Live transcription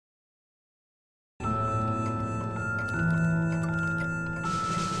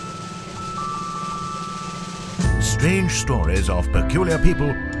strange stories of peculiar people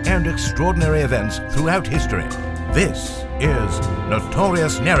and extraordinary events throughout history. This is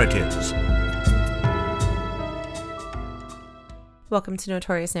Notorious Narratives. Welcome to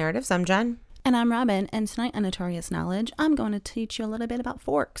Notorious Narratives. I'm Jen. And I'm Robin, and tonight on Notorious Knowledge, I'm going to teach you a little bit about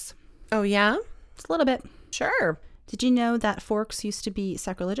forks. Oh, yeah? Just a little bit. Sure. Did you know that forks used to be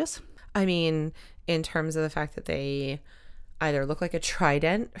sacrilegious? I mean, in terms of the fact that they either look like a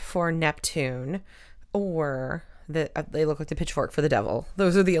trident for Neptune or that they look like the pitchfork for the devil.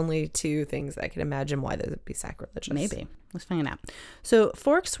 Those are the only two things I can imagine why those would be sacrilegious. Maybe. Let's find out. So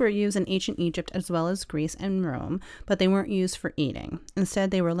forks were used in ancient Egypt as well as Greece and Rome, but they weren't used for eating.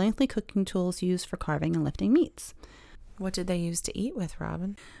 Instead, they were lengthy cooking tools used for carving and lifting meats. What did they use to eat with,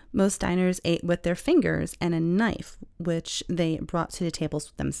 Robin? Most diners ate with their fingers and a knife, which they brought to the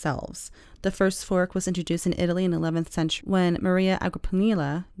tables themselves. The first fork was introduced in Italy in the 11th century when Maria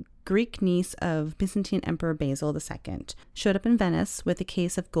Agrippina, Greek niece of Byzantine Emperor Basil II, showed up in Venice with a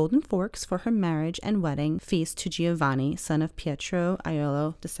case of golden forks for her marriage and wedding feast to Giovanni, son of Pietro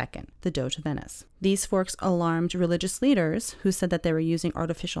Aiolo II, the Doge of Venice. These forks alarmed religious leaders who said that they were using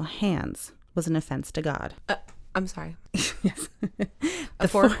artificial hands was an offense to God. I'm sorry. Yes. A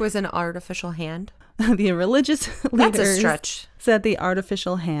fork was an artificial hand? The religious That's a leaders stretch. said the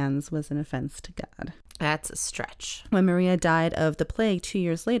artificial hands was an offense to God. That's a stretch. When Maria died of the plague 2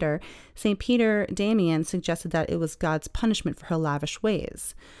 years later, St. Peter Damian suggested that it was God's punishment for her lavish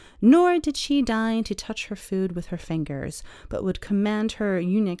ways. Nor did she deign to touch her food with her fingers, but would command her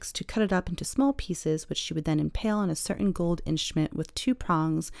eunuchs to cut it up into small pieces, which she would then impale on a certain gold instrument with 2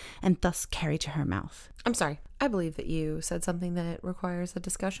 prongs and thus carry to her mouth. I'm sorry. I believe that you said something that requires a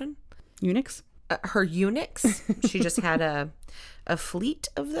discussion. Eunuchs? Her eunuchs? She just had a fleet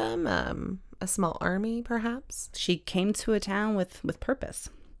of them, a small army, perhaps? She came to a town with purpose.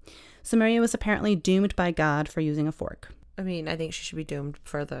 So Maria was apparently doomed by God for using a fork. I mean, I think she should be doomed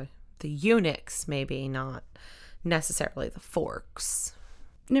for the eunuchs, maybe, not necessarily the forks.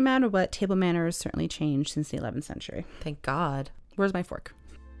 No matter what, table manners certainly changed since the 11th century. Thank God. Where's my fork?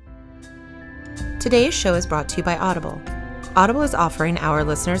 Today's show is brought to you by Audible. Audible is offering our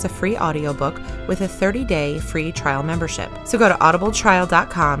listeners a free audiobook with a 30-day free trial membership. So go to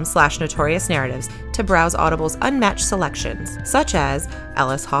audibletrial.com/notoriousnarratives to browse Audible's unmatched selections, such as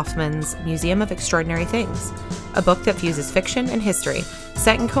Alice Hoffman's Museum of Extraordinary Things, a book that fuses fiction and history,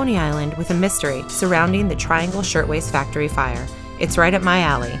 set in Coney Island with a mystery surrounding the Triangle Shirtwaist Factory fire. It's right up my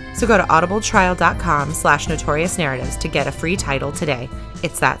alley. So go to audibletrial.com/notoriousnarratives to get a free title today.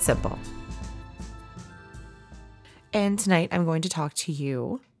 It's that simple. And tonight I'm going to talk to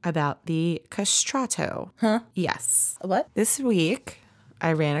you about the castrato. Huh? Yes. What? This week,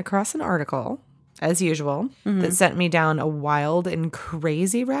 I ran across an article, as usual, that sent me down a wild and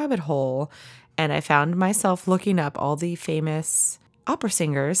crazy rabbit hole. And I found myself looking up all the famous opera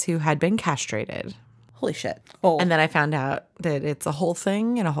singers who had been castrated. Holy shit. Oh. And then I found out that it's a whole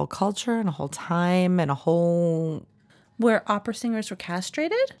thing and a whole culture and a whole time and a whole... Where opera singers were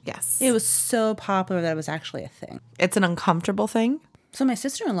castrated? Yes. It was so popular that it was actually a thing. It's an uncomfortable thing. So my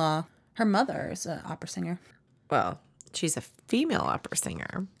sister-in-law, her mother is an opera singer. Well, she's a female opera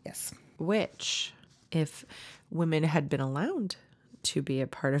singer. Yes. Which, if women had been allowed to be a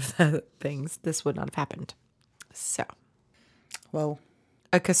part of the things, this would not have happened. So, Whoa.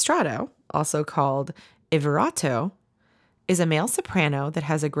 a castrato, also called vibrato, is a male soprano that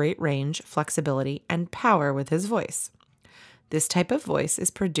has a great range, flexibility, and power with his voice. This type of voice is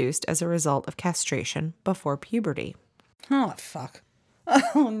produced as a result of castration before puberty. Oh, fuck.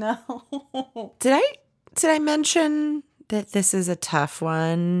 Oh, no. Did I mention that this is a tough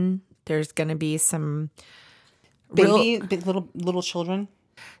one? There's going to be some Little children?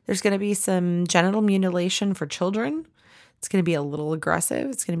 There's going to be some genital mutilation for children. It's going to be a little aggressive.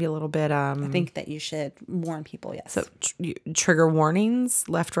 It's going to be a little bit... I think that you should warn people, yes. So trigger warnings,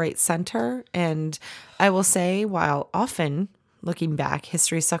 left, right, center. And I will say, while often, looking back,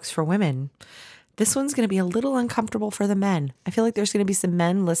 history sucks for women, this one's going to be a little uncomfortable for the men. I feel like there's going to be some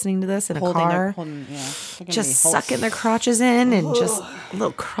men listening to this in a car, just sucking their crotches in and just a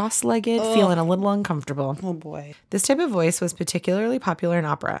little cross-legged, feeling a little uncomfortable. Oh, boy. This type of voice was particularly popular in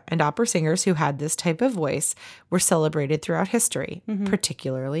opera, and opera singers who had this type of voice were celebrated throughout history,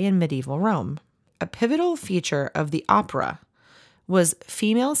 particularly in medieval Rome. A pivotal feature of the opera was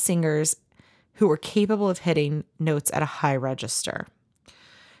female singers who were capable of hitting notes at a high register.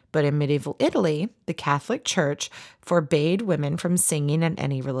 But in medieval Italy, the Catholic Church forbade women from singing in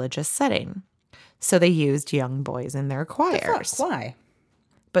any religious setting. So they used young boys in their choirs. Why?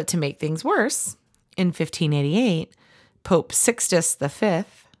 But to make things worse, in 1588, Pope Sixtus V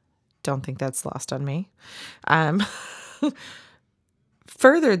Don't think that's lost on me.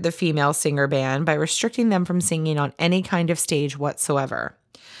 Furthered the female singer ban by restricting them from singing on any kind of stage whatsoever,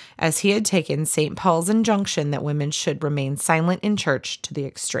 as he had taken St. Paul's injunction that women should remain silent in church to the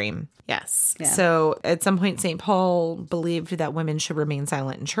extreme. Yes. Yeah. So at some point, St. Paul believed that women should remain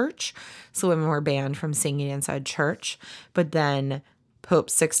silent in church. So women were banned from singing inside church. But then Pope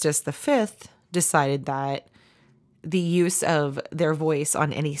Sixtus V decided that the use of their voice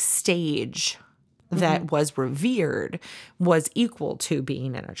on any stage that was revered was equal to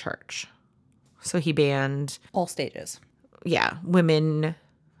being in a church. So he banned, All stages. women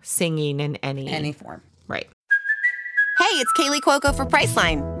singing in any form. Right. Hey, it's Kaylee Cuoco for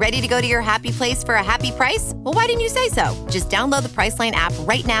Priceline. Ready to go to your happy place for a happy price? Well, why didn't you say so? Just download the Priceline app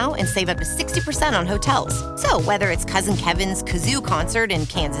right now and save up to 60% on hotels. So whether it's Cousin Kevin's Kazoo Concert in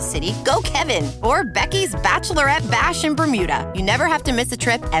Kansas City, go Kevin, or Becky's Bachelorette Bash in Bermuda, you never have to miss a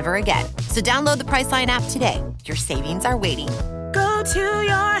trip ever again. So download the Priceline app today. Your savings are waiting. Go to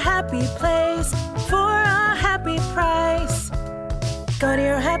your happy place for a happy price. Go to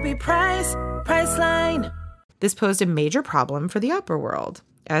your happy price, Priceline. This posed a major problem for the opera world,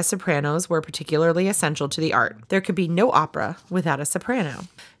 as sopranos were particularly essential to the art. There could be no opera without a soprano.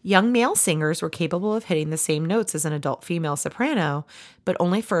 Young male singers were capable of hitting the same notes as an adult female soprano, but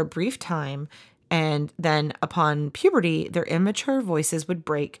only for a brief time, and then upon puberty, their immature voices would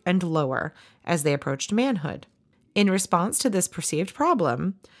break and lower as they approached manhood. In response to this perceived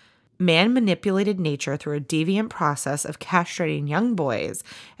problem, man manipulated nature through a deviant process of castrating young boys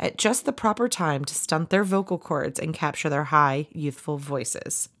at just the proper time to stunt their vocal cords and capture their high, youthful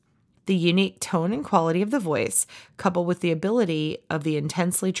voices. The unique tone and quality of the voice, coupled with the ability of the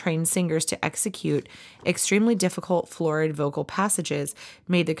intensely trained singers to execute extremely difficult florid vocal passages,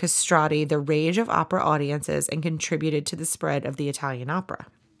 made the castrati the rage of opera audiences and contributed to the spread of the Italian opera.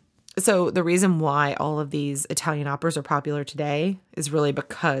 So the reason why all of these Italian operas are popular today is really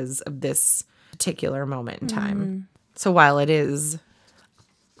because of this particular moment in time. So while it is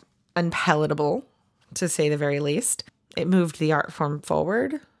unpalatable, to say the very least, it moved the art form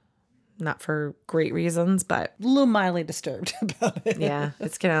forward. Not for great reasons, but A little mildly disturbed about it. yeah,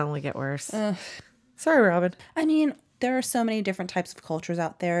 it's going to only get worse. Sorry, Robin. I mean, there are so many different types of cultures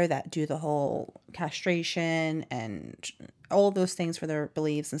out there that do the whole castration and all those things for their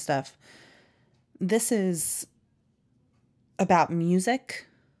beliefs and stuff. This is about music.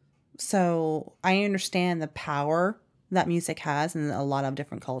 So I understand the power that music has in a lot of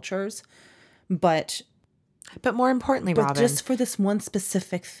different cultures. But more importantly, Robin, just for this one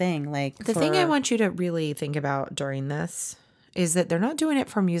specific thing, like the thing I want you to really think about during this is that they're not doing it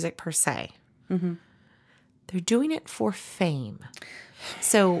for music per se. They're doing it for fame.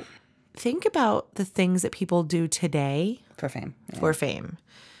 So think about the things that people do today for fame. Yeah. for fame.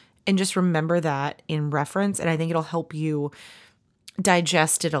 And just remember that in reference. And I think it'll help you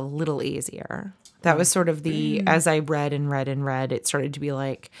digest it a little easier. That was sort of as I read, it started to be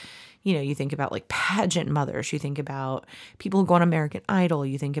like, you know, you think about like pageant mothers, you think about people who go on American Idol,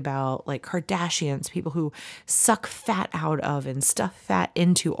 you think about like Kardashians, people who suck fat out of and stuff fat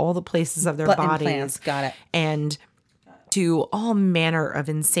into all the places of their Butt bodies. implants, got it. And do all manner of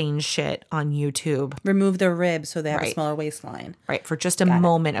insane shit on YouTube. Remove their ribs so they have a Right. smaller waistline. Right, for just a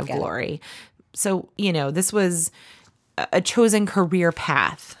moment of glory. So, you know, this was a chosen career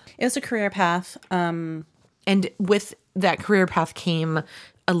path. It was a career path. And with that career path came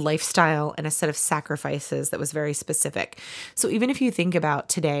a lifestyle and a set of sacrifices that was very specific. So even if you think about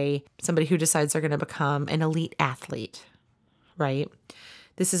today, somebody who decides they're going to become an elite athlete, right?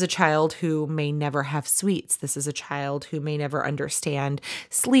 This is a child who may never have sweets. This is a child who may never understand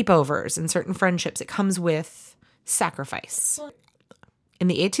sleepovers and certain friendships. It comes with sacrifice. In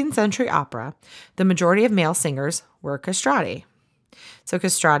the 18th century opera, the majority of male singers were castrati. So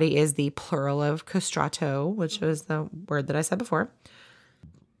castrati is the plural of castrato, which was the word that I said before.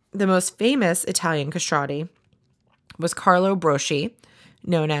 The most famous Italian castrati was Carlo Broschi,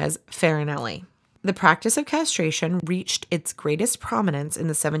 known as Farinelli. The practice of castration reached its greatest prominence in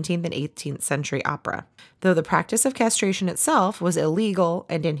the 17th and 18th century opera. Though the practice of castration itself was illegal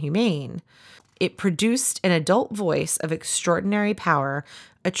and inhumane, it produced an adult voice of extraordinary power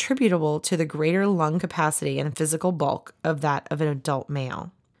attributable to the greater lung capacity and physical bulk of that of an adult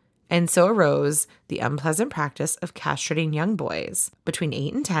male. And so arose the unpleasant practice of castrating young boys between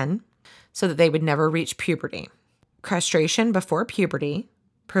 8 and 10 so that they would never reach puberty. Castration before puberty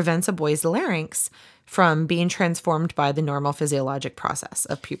prevents a boy's larynx from being transformed by the normal physiologic process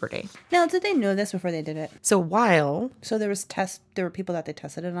of puberty. Now, did they know this before they did it? So There were people that they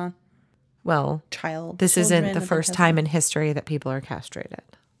tested it on? Well, this isn't the first time in history that people are castrated.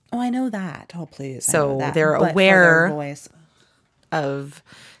 Oh, I know that. Oh, please. I So know that. they're But for aware- their voice. of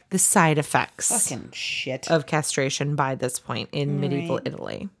the side effects Fucking shit. of castration by this point in medieval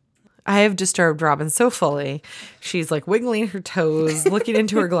Italy. I have disturbed Robin so fully. She's like wiggling her toes, looking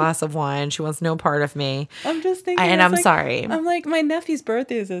into her glass of wine. She wants no part of me. I'm just thinking. And it's I'm like- sorry. I'm like, my nephew's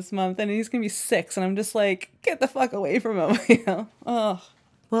birthday is this month, and he's gonna be 6, and I'm just like, get the fuck away from him, you know? Oh,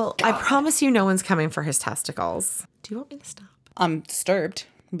 Well, I promise you no one's coming for his testicles. Do you want me to stop? I'm disturbed,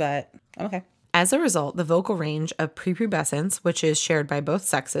 but I'm okay. As a result, the vocal range of prepubescence, which is shared by both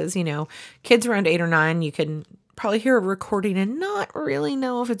sexes, kids around 8 or 9, you can probably hear a recording and not really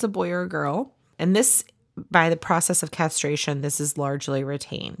know if it's a boy or a girl. And this, by the process of castration, this is largely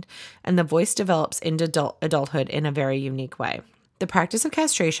retained. And the voice develops into adulthood in a very unique way. The practice of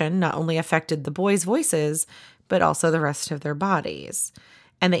castration not only affected the boys' voices, but also the rest of their bodies.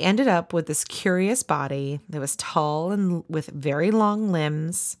 And they ended up with this curious body that was tall and with very long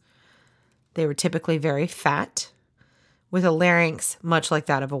limbs. They were typically very fat, with a larynx much like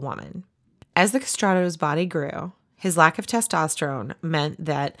that of a woman. As the castrato's body grew, his lack of testosterone meant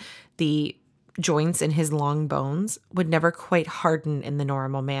that the joints in his long bones would never quite harden in the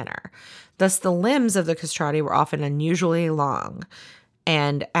normal manner. Thus, the limbs of the castrati were often unusually long,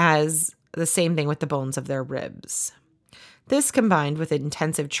 and as the same thing with the bones of their ribs. This, combined with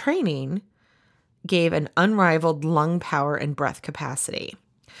intensive training, gave an unrivaled lung power and breath capacity.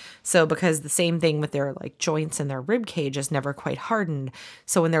 So because the same thing with their like joints and their rib cage is never quite hardened.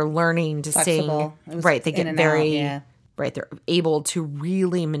 So when they're learning to Flexible. It sing, was right, they in get and very, out, yeah. right, they're able to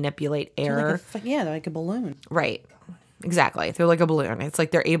really manipulate air. They're like a balloon. Right. Exactly. They're like a balloon. It's like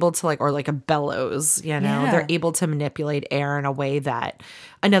they're able to or like a bellows, Yeah. They're able to manipulate air in a way that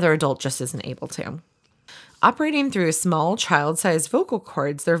another adult just isn't able to. Operating through small child-sized vocal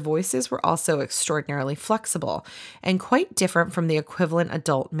cords, their voices were also extraordinarily flexible and quite different from the equivalent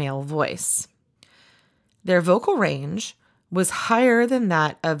adult male voice. Their vocal range was higher than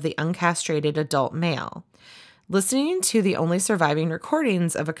that of the uncastrated adult male. Listening to the only surviving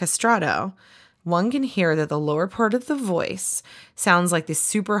recordings of a castrato, one can hear that the lower part of the voice sounds like the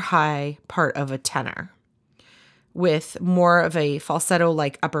super high part of a tenor, with more of a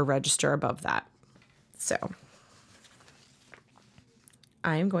falsetto-like upper register above that. So,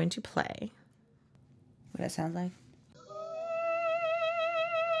 I am going to play. What it sounds like?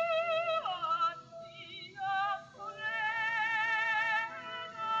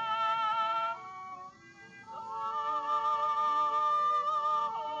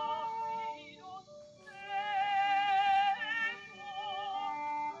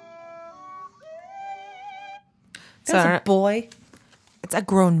 So, That's a boy. it's a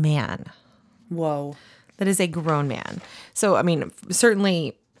grown man. Whoa. That is a grown man. So, I mean,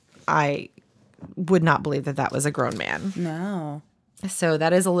 certainly I would not believe that that was a grown man. No. So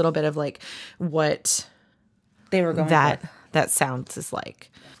that is a little bit of like what They were going that for. that sounds is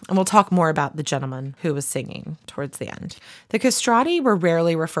like. And we'll talk more about the gentleman who was singing towards the end. The castrati were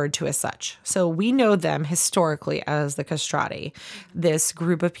rarely referred to as such. So we know them historically as the castrati, this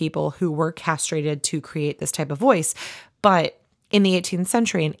group of people who were castrated to create this type of voice. But in the 18th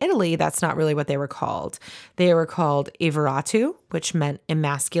century in Italy, that's not really what they were called. They were called everatu, which meant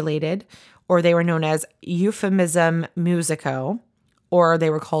emasculated, or they were known as euphemism musico, or they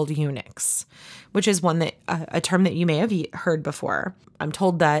were called eunuchs, which is one that a term that you may have heard before. I'm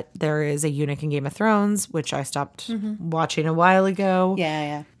told that there is a eunuch in Game of Thrones, which I stopped watching a while ago.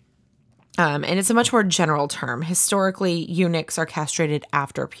 Yeah. And it's a much more general term. Historically, eunuchs are castrated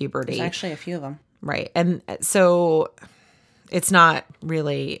after puberty. There's actually a few of them. Right. And so it's not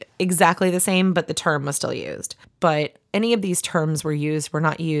really exactly the same, but the term was still used. But any of these terms were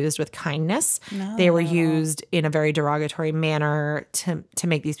not used with kindness. No. They were used in a very derogatory manner to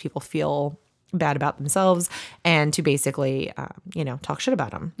make these people feel bad about themselves and to basically, talk shit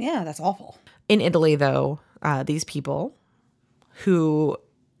about them. Yeah, that's awful. In Italy, though, these people who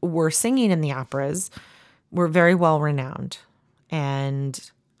were singing in the operas were very well renowned. And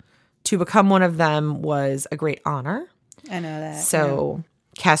to become one of them was a great honor. I know that. So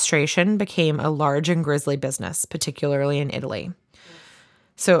castration became a large and grisly business, particularly in Italy.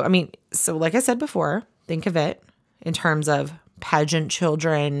 So like I said before, think of it in terms of pageant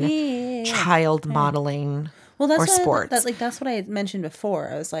children, child modeling, or sports. That's what I had mentioned before.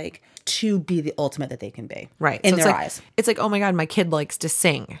 I was like, to be the ultimate that they can be. Right. In So their it's like, eyes. It's like, oh my God, my kid likes to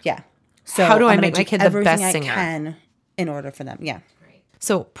sing. Yeah. So How do I I'm gonna make my do kid the everything best singer? I can in order for them. Yeah.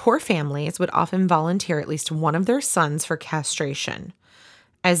 So poor families would often volunteer at least one of their sons for castration,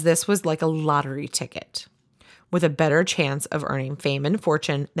 as this was like a lottery ticket, with a better chance of earning fame and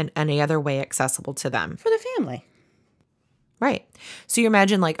fortune than any other way accessible to them. For the family. Right. So you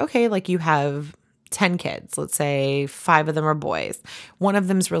imagine like, okay, like you have 10 kids. Let's say 5 of them are boys. One of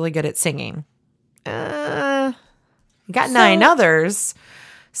them's really good at singing. You got 9 others.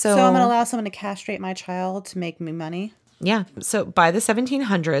 So I'm going to allow someone to castrate my child to make me money? yeah. So by the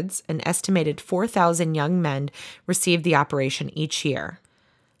 1700s, an estimated 4,000 young men received the operation each year,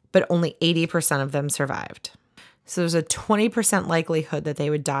 but only 80% of them survived. So there's a 20% likelihood that they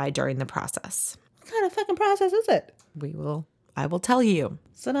would die during the process. What kind of fucking process is it? I will tell you.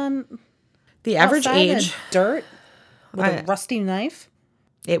 Sit on The average outside in age, the dirt with a rusty knife.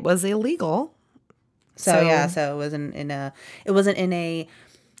 it was illegal. So it wasn't in a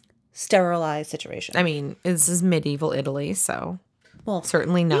sterilized situation. I mean, this is medieval Italy, so well,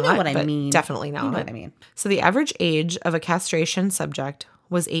 certainly not. You know what I but mean. Definitely not. You know what I mean. So the average age of a castration subject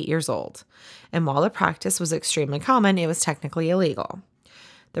was 8 years old. And while the practice was extremely common, it was technically illegal.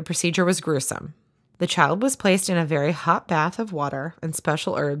 The procedure was gruesome. The child was placed in a very hot bath of water and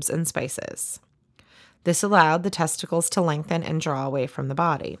special herbs and spices. This allowed the testicles to lengthen and draw away from the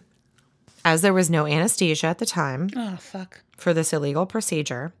body. As there was no anesthesia at the time for this illegal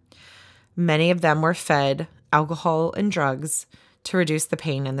procedure, many of them were fed alcohol and drugs to reduce the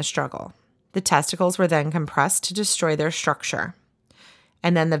pain and the struggle. The testicles were then compressed to destroy their structure.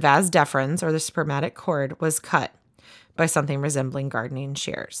 And then the vas deferens, or the spermatic cord, was cut by something resembling gardening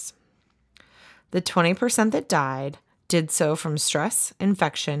shears. The 20% that died did so from stress,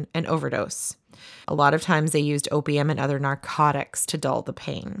 infection, and overdose. A lot of times they used opium and other narcotics to dull the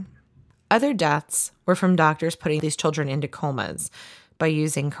pain. Other deaths were from doctors putting these children into comas by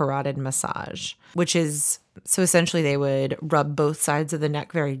using carotid massage, which is, so essentially they would rub both sides of the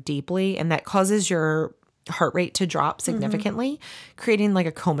neck very deeply, and that causes your heart rate to drop significantly, creating like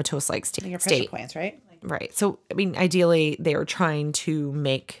a comatose-like your pressure state. points, right? Right. So, I mean, ideally, they were trying to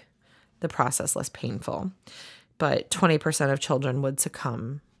make the process less painful, but 20% of children would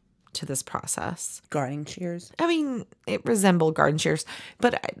succumb to this process. Gardening shears. I mean, it resembled garden shears,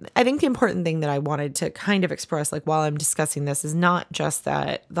 but I think the important thing that I wanted to kind of express, like while I'm discussing this, is not just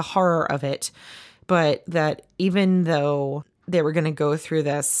that the horror of it, but that even though they were going to go through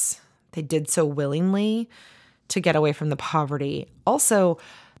this, they did so willingly to get away from the poverty. Also,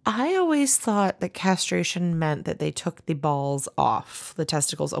 I always thought that castration meant that they took the balls off, the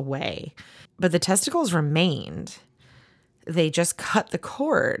testicles away, but the testicles remained. They just cut the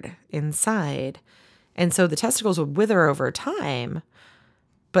cord inside. And so the testicles would wither over time,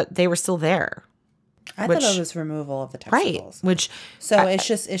 but they were still there. I thought it was removal of the testicles. Right. It's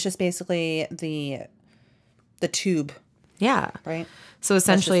just basically the tube. Yeah. Right. So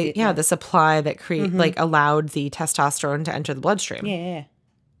essentially, the supply that allowed the testosterone to enter the bloodstream. Yeah.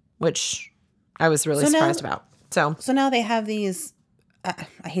 Which I was really surprised about. So now they have these, I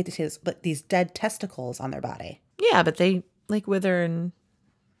hate to say this, but these dead testicles on their body. Yeah, but they like wither and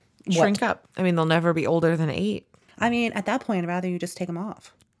shrink up. I mean, they'll never be older than 8. I mean, at that point, I'd rather you just take them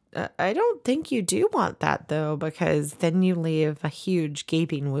off. I don't think you do want that, though, because then you leave a huge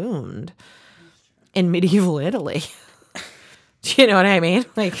gaping wound in medieval Italy. Do you know what I mean?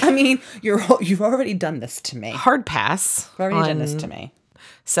 Like, I mean, you've already done this to me. Hard pass. You've already done this to me.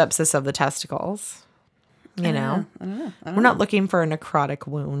 Sepsis of the testicles. You know, we're not looking for a necrotic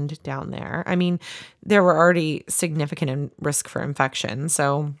wound down there. I mean, there were already significant risk for infection.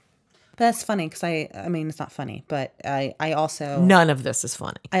 So that's funny because I mean, it's not funny, but I also. None of this is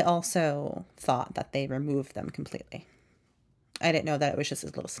funny. I also thought that they removed them completely. I didn't know that it was just a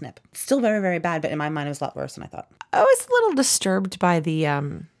little snip. Still very, very bad, but in my mind, it was a lot worse than I thought. I was a little disturbed by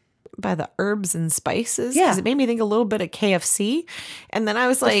the herbs and spices. Yeah. Because it made me think a little bit of KFC. And then I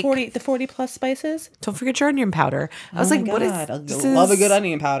was like... The 40 plus spices? Don't forget your onion powder. I was like, what is... I love a good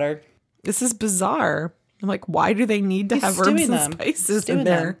onion powder. This is bizarre. I'm like, why do they need to have herbs and spices in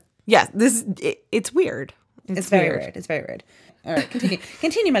there? Yeah, it's weird. It's very weird. It's very weird. All right, continue.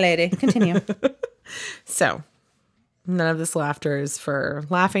 Continue, my lady. Continue. So... None of this laughter is for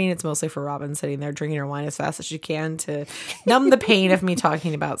laughing. It's mostly for Robin sitting there drinking her wine as fast as she can to numb the pain of me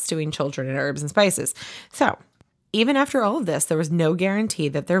talking about stewing children in herbs and spices. So, even after all of this, there was no guarantee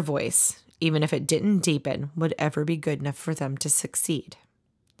that their voice, even if it didn't deepen, would ever be good enough for them to succeed.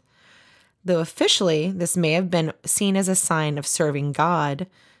 Though officially, this may have been seen as a sign of serving God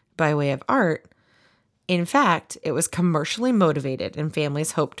by way of art, in fact, it was commercially motivated and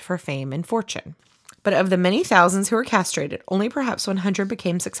families hoped for fame and fortune. But of the many thousands who were castrated, only perhaps 100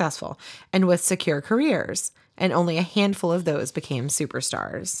 became successful and with secure careers, and only a handful of those became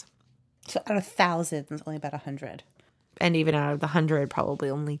superstars. So out of thousands, only about 100. And even out of the 100,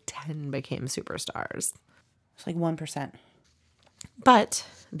 probably only 10 became superstars. It's like 1%. But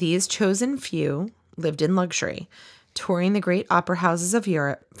these chosen few lived in luxury, touring the great opera houses of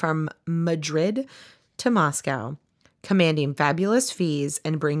Europe from Madrid to Moscow, commanding fabulous fees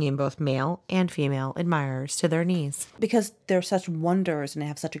and bringing both male and female admirers to their knees. Because they're such wonders and they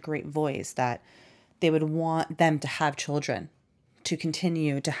have such a great voice that they would want them to have children, to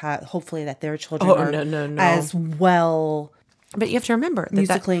continue to have, hopefully that their children are no. as well But you have to remember that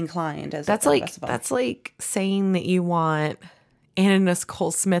musically inclined as that's the like rest of them. that's like saying that you want Anna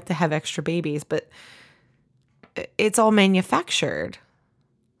Nicole Smith to have extra babies, but it's all manufactured.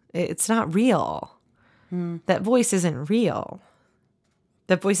 It's not real. That voice isn't real.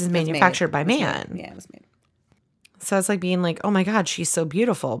 That voice is manufactured by man. Yeah, it was made. So it's like being like, oh my God, she's so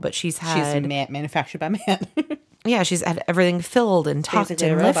beautiful, but she's had manufactured by man. yeah, she's had everything filled and tucked Basically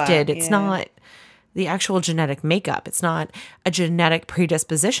a and robot, lifted. It's yeah. not the actual genetic makeup. It's not a genetic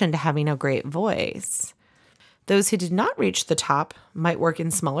predisposition to having a great voice. Those who did not reach the top might work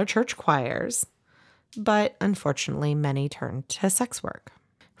in smaller church choirs, but unfortunately, many turned to sex work.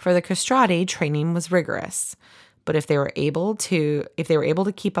 For the castrati, training was rigorous, but if they were able to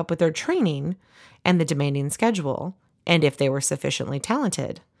keep up with their training and the demanding schedule, and if they were sufficiently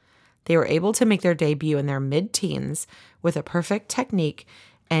talented, they were able to make their debut in their mid-teens with a perfect technique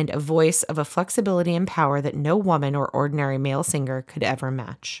and a voice of a flexibility and power that no woman or ordinary male singer could ever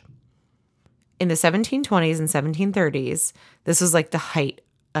match. In the 1720s and 1730s, this was like the height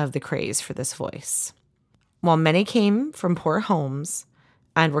of the craze for this voice. While many came from poor homes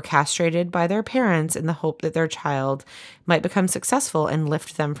and were castrated by their parents in the hope that their child might become successful and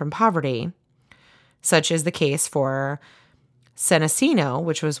lift them from poverty, such is the case for Senesino,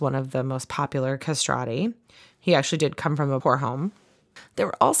 which was one of the most popular castrati. He actually did come from a poor home. There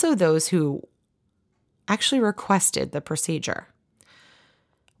were also those who actually requested the procedure.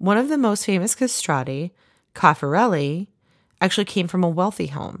 One of the most famous castrati, Caffarelli, actually came from a wealthy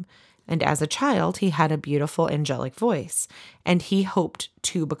home, and as a child, he had a beautiful angelic voice, and he hoped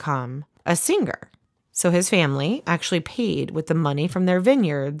to become a singer. So his family actually paid with the money from their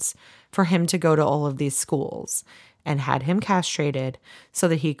vineyards for him to go to all of these schools and had him castrated so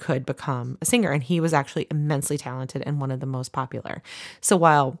that he could become a singer. And he was actually immensely talented and one of the most popular. So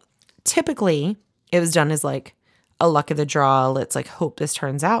while typically it was done as like a luck of the draw, let's like hope this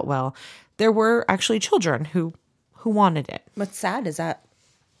turns out well, there were actually children who wanted it. What's sad is that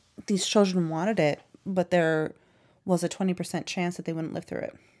these children wanted it, but there was a 20% chance that they wouldn't live through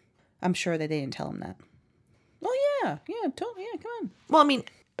it. I'm sure that they didn't tell them that. Oh, yeah, totally, yeah, come on. Well, I mean,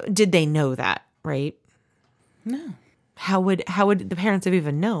 did they know that, right? No. How would the parents have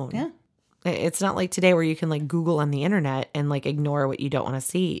even known? Yeah. It's not like today where you can like Google on the internet and like ignore what you don't want to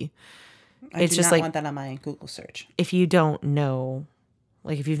see. It's just like want that on my Google search. If you don't know,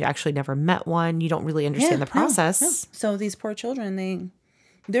 like if you've actually never met one, you don't really understand the process. No. So these poor children,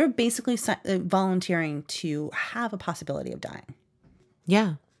 they're basically volunteering to have a possibility of dying.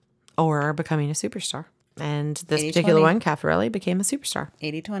 Yeah. Or becoming a superstar. And this 80-20. particular one, Caffarelli, became a superstar.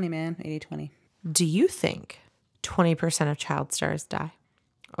 80-20, man. 80-20. Do you think 20% of child stars die?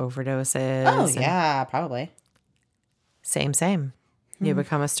 Overdoses. Oh, yeah, probably. Same. You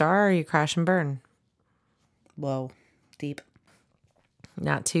become a star or you crash and burn. Whoa. Deep.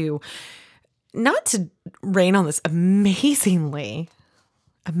 Not to rain on this amazingly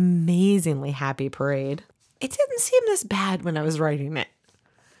happy parade. It didn't seem this bad when I was writing it.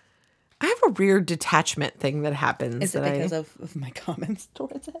 I have a weird detachment thing that happens. Is it because of my comments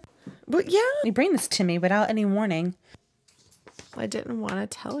towards it? Well, yeah. You bring this to me without any warning. I didn't want to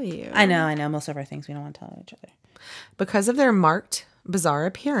tell you. I know. Most of our things we don't want to tell each other. Because of their marked, bizarre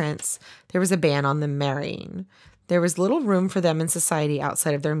appearance, there was a ban on them marrying. There was little room for them in society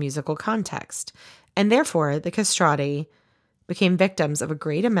outside of their musical context, and therefore the castrati became victims of a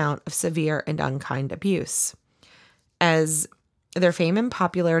great amount of severe and unkind abuse. As their fame and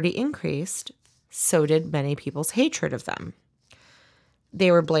popularity increased, so did many people's hatred of them. They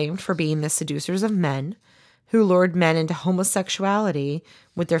were blamed for being the seducers of men who lured men into homosexuality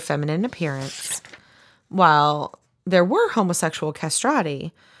with their feminine appearance. While there were homosexual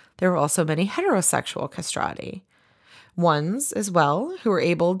castrati, there were also many heterosexual castrati. Ones, as well, who were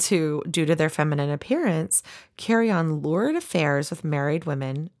able to, due to their feminine appearance, carry on lurid affairs with married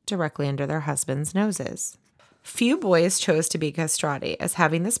women directly under their husbands' noses. Few boys chose to be castrati, as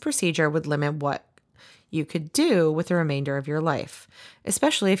having this procedure would limit what you could do with the remainder of your life,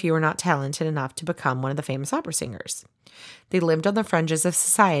 especially if you were not talented enough to become one of the famous opera singers. They lived on the fringes of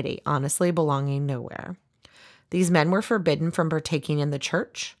society, honestly belonging nowhere. These men were forbidden from partaking in the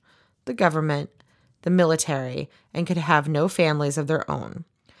church, the government, the military, and could have no families of their own.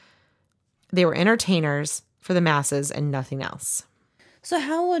 They were entertainers for the masses and nothing else. So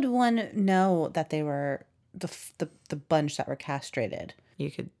how would one know that they were the bunch that were castrated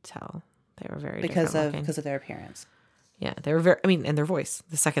You could tell they were very because different looking. of their appearance. Yeah, they were very, and their voice,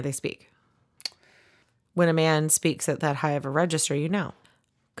 the second they speak. When a man speaks at that high of a register, you know.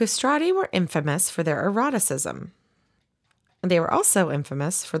 Castrati were infamous for their eroticism. They were also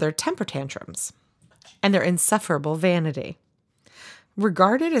infamous for their temper tantrums and their insufferable vanity.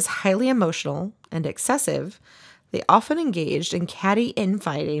 Regarded as highly emotional and excessive, they often engaged in catty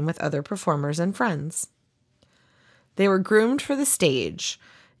infighting with other performers and friends. They were groomed for the stage,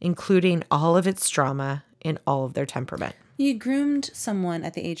 including all of its drama and all of their temperament. You groomed someone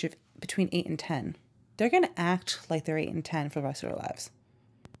at the age of between 8 and 10. They're going to act like they're 8 and 10 for the rest of their lives.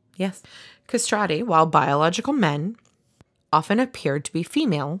 Yes. Castrati, while biological men, often appeared to be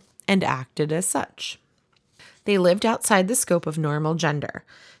female and acted as such. They lived outside the scope of normal gender,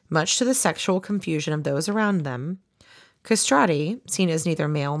 much to the sexual confusion of those around them. Castrati, seen as neither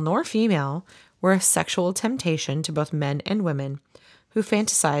male nor female, were a sexual temptation to both men and women who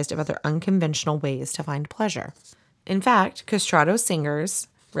fantasized about their unconventional ways to find pleasure. In fact, castrato singers'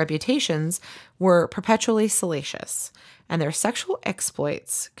 reputations were perpetually salacious, and their sexual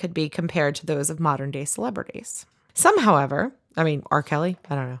exploits could be compared to those of modern-day celebrities. Some, however, R. Kelly,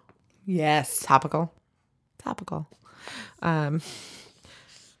 I don't know. Yes. Topical.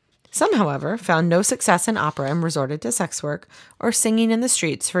 Some, however, found no success in opera and resorted to sex work or singing in the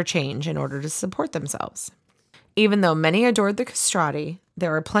streets for change in order to support themselves. Even though many adored the castrati,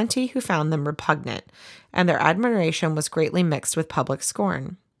 there were plenty who found them repugnant, and their admiration was greatly mixed with public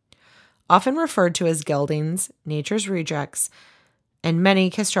scorn. Often referred to as geldings, nature's rejects, and many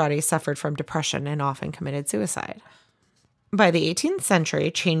castrati suffered from depression and often committed suicide. By the 18th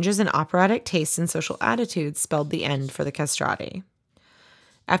century, changes in operatic taste and social attitudes spelled the end for the castrati.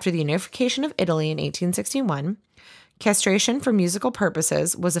 After the unification of Italy in 1861, castration for musical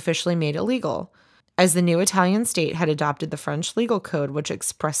purposes was officially made illegal, as the new Italian state had adopted the French legal code which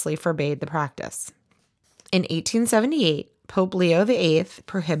expressly forbade the practice. In 1878, Pope Leo VIII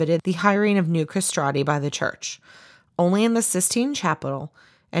prohibited the hiring of new castrati by the church. Only in the Sistine Chapel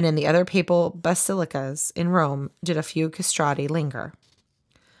and in the other papal basilicas in Rome did a few castrati linger.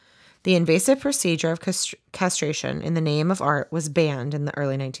 The invasive procedure of castration in the name of art was banned in the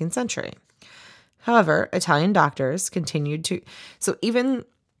early 19th century. However, Italian doctors continued to... So even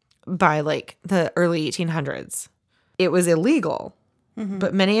by the early 1800s, it was illegal. Mm-hmm.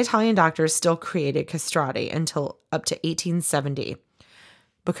 But many Italian doctors still created castrati until up to 1870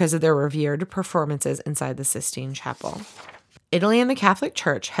 because of their revered performances inside the Sistine Chapel. Italy and the Catholic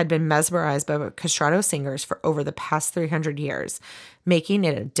Church had been mesmerized by castrato singers for over the past 300 years, making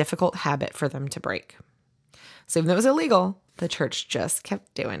it a difficult habit for them to break. So even though it was illegal, the church just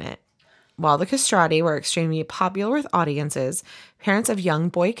kept doing it. While the castrati were extremely popular with audiences, parents of young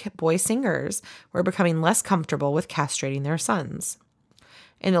boy singers were becoming less comfortable with castrating their sons.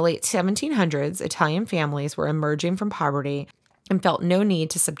 In the late 1700s, Italian families were emerging from poverty and felt no need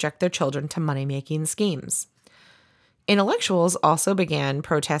to subject their children to money-making schemes. Intellectuals also began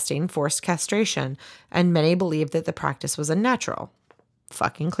protesting forced castration, and many believed that the practice was unnatural.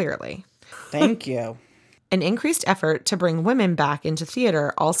 Fucking clearly. Thank you. An increased effort to bring women back into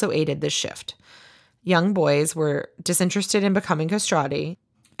theater also aided this shift. Young boys were disinterested in becoming castrati,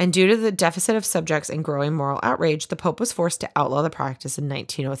 and due to the deficit of subjects and growing moral outrage, the Pope was forced to outlaw the practice in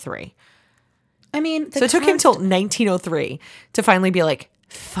 1903. So it took him till 1903 to finally be like,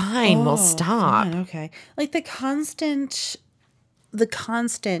 fine, we'll stop. Fine, okay. The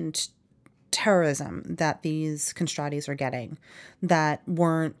constant terrorism that these castratis are getting that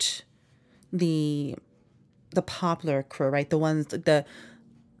weren't the popular crew, right? The ones, the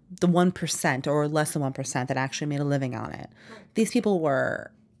 1% or less than 1% that actually made a living on it. These people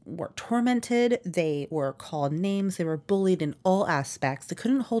were tormented. They were called names. They were bullied in all aspects. They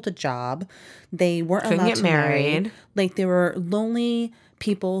couldn't hold a job. They weren't allowed to marry. They were lonely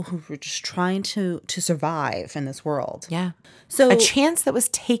people who were just trying to survive in this world. Yeah. So a chance that was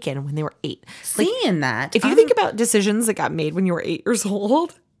taken when they were 8. Seeing that. If you think about decisions that got made when you were 8 years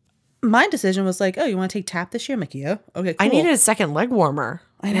old. My decision was oh, you want to take tap this year? I'm like, yeah. Okay, cool. I needed a second leg warmer.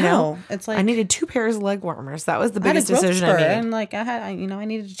 I know. It's I needed 2 pairs of leg warmers. That was the biggest decision I made. And I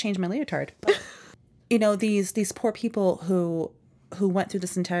needed to change my leotard. But, these poor people who went through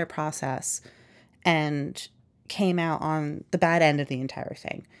this entire process and came out on the bad end of the entire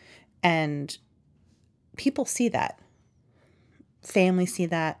thing. And people see that. Families see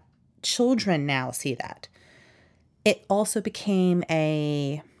that. Children now see that. It also became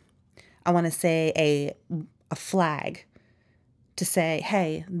a flag to say,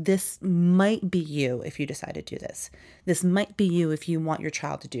 hey, this might be you if you decide to do this. This might be you if you want your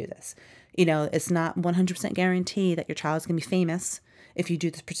child to do this. You know, it's not 100% guarantee that your child's going to be famous if you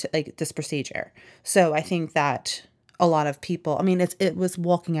do this procedure. So I think that a lot of people, I mean, it was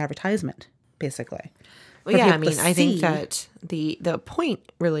walking advertisement, basically. Well, yeah, I mean, I think that the point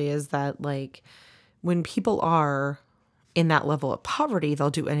really is that, like, when people are in that level of poverty, they'll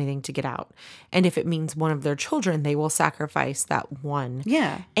do anything to get out. And if it means one of their children, they will sacrifice that one.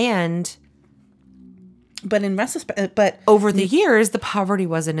 Yeah. But in retrospect, over the years, the poverty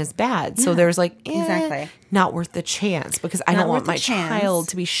wasn't as bad. So there's like, exactly, not worth the chance, because I don't want my child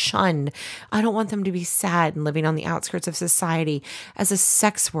to be shunned. I don't want them to be sad and living on the outskirts of society as a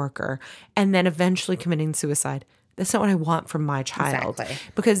sex worker and then eventually committing suicide. That's not what I want from my child. Exactly.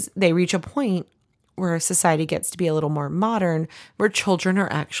 Because they reach a point where society gets to be a little more modern, where children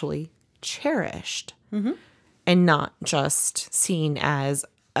are actually cherished and not just seen as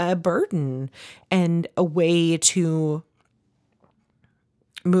a burden and a way to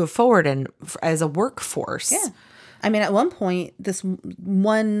move forward and as a workforce. Yeah. I mean, at one point, this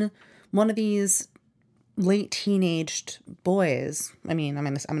one of these late teenaged boys, I mean, I'm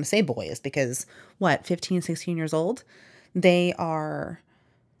going to say boys because 15, 16 years old, they are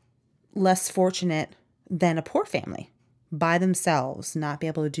less fortunate than a poor family by themselves, not be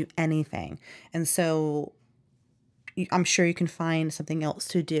able to do anything. And so I'm sure you can find something else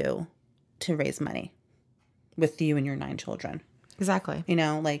to do to raise money with you and your 9 children. Exactly. You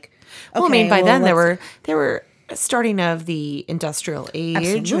know, like, okay, well, I mean, by then they were starting of the industrial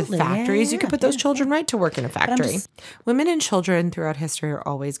age with factories. You could put those children right to work in a factory. Women and children throughout history are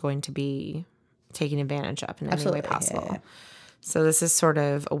always going to be taken advantage of in any way possible. Yeah. So this is sort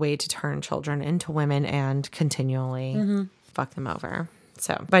of a way to turn children into women and continually fuck them over.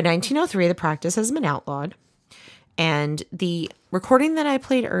 So by 1903, the practice has been outlawed. And the recording that I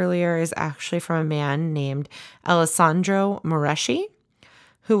played earlier is actually from a man named Alessandro Moreschi,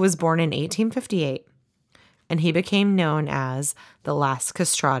 who was born in 1858. And he became known as the last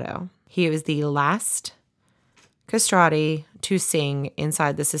castrato. He was the last castrati to sing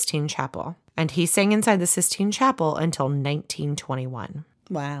inside the Sistine Chapel. And he sang inside the Sistine Chapel until 1921.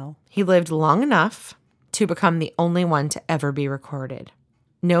 Wow. He lived long enough to become the only one to ever be recorded.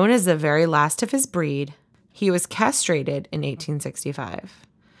 Known as the very last of his breed, he was castrated in 1865.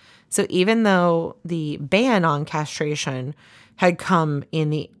 So even though the ban on castration had come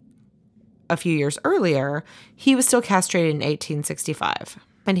in a few years earlier, he was still castrated in 1865.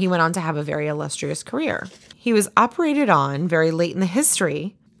 And he went on to have a very illustrious career. He was operated on very late in the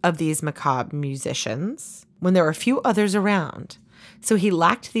history of these macabre musicians when there were few others around. So he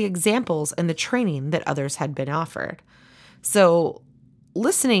lacked the examples and the training that others had been offered. So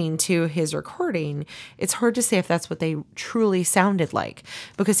listening to his recording, it's hard to say if that's what they truly sounded like,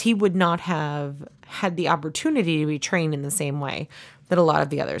 because he would not have had the opportunity to be trained in the same way that a lot of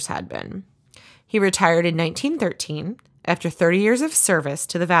the others had been. He retired in 1913 after 30 years of service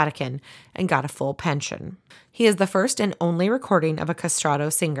to the Vatican and got a full pension. He is the first and only recording of a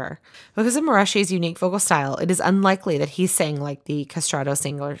castrato singer. Because of Moreschi's unique vocal style, it is unlikely that he sang like the castrato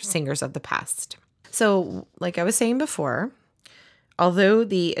singers of the past. So, like I was saying before, although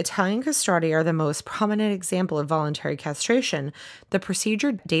the Italian castrati are the most prominent example of voluntary castration, the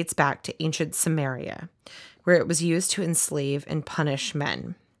procedure dates back to ancient Samaria, where it was used to enslave and punish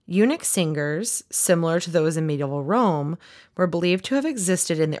men. Eunuch singers, similar to those in medieval Rome, were believed to have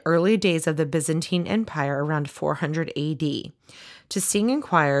existed in the early days of the Byzantine Empire around 400 AD, to sing in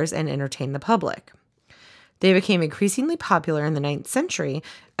choirs and entertain the public. They became increasingly popular in the 9th century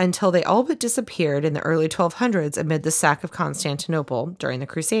until they all but disappeared in the early 1200s amid the sack of Constantinople during the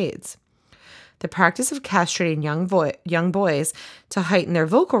Crusades. The practice of castrating young boys to heighten their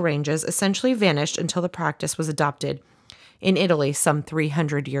vocal ranges essentially vanished until the practice was adopted in Italy some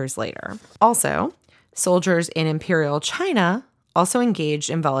 300 years later. Also, soldiers in Imperial China also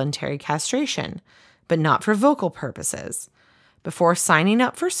engaged in voluntary castration, but not for vocal purposes. Before signing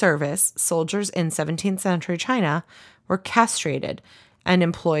up for service, soldiers in 17th century China were castrated and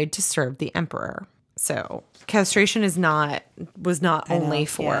employed to serve the emperor. So castration was not only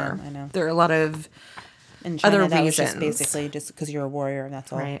for. I know. There are a lot of in China, other that reasons. Was just basically just because you're a warrior and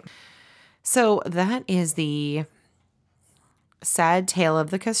that's all. Right. So that is the sad tale of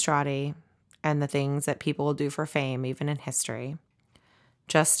the castrati and the things that people will do for fame, even in history.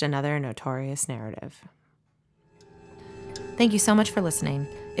 Just another notorious narrative. Thank you so much for listening.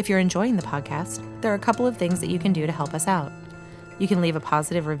 If you're enjoying the podcast, there are a couple of things that you can do to help us out. You can leave a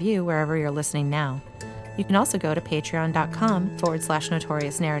positive review wherever you're listening now. You can also go to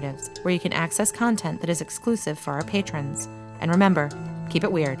patreon.com/notoriousnarratives, where you can access content that is exclusive for our patrons. And remember, keep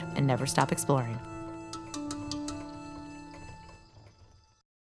it weird and never stop exploring.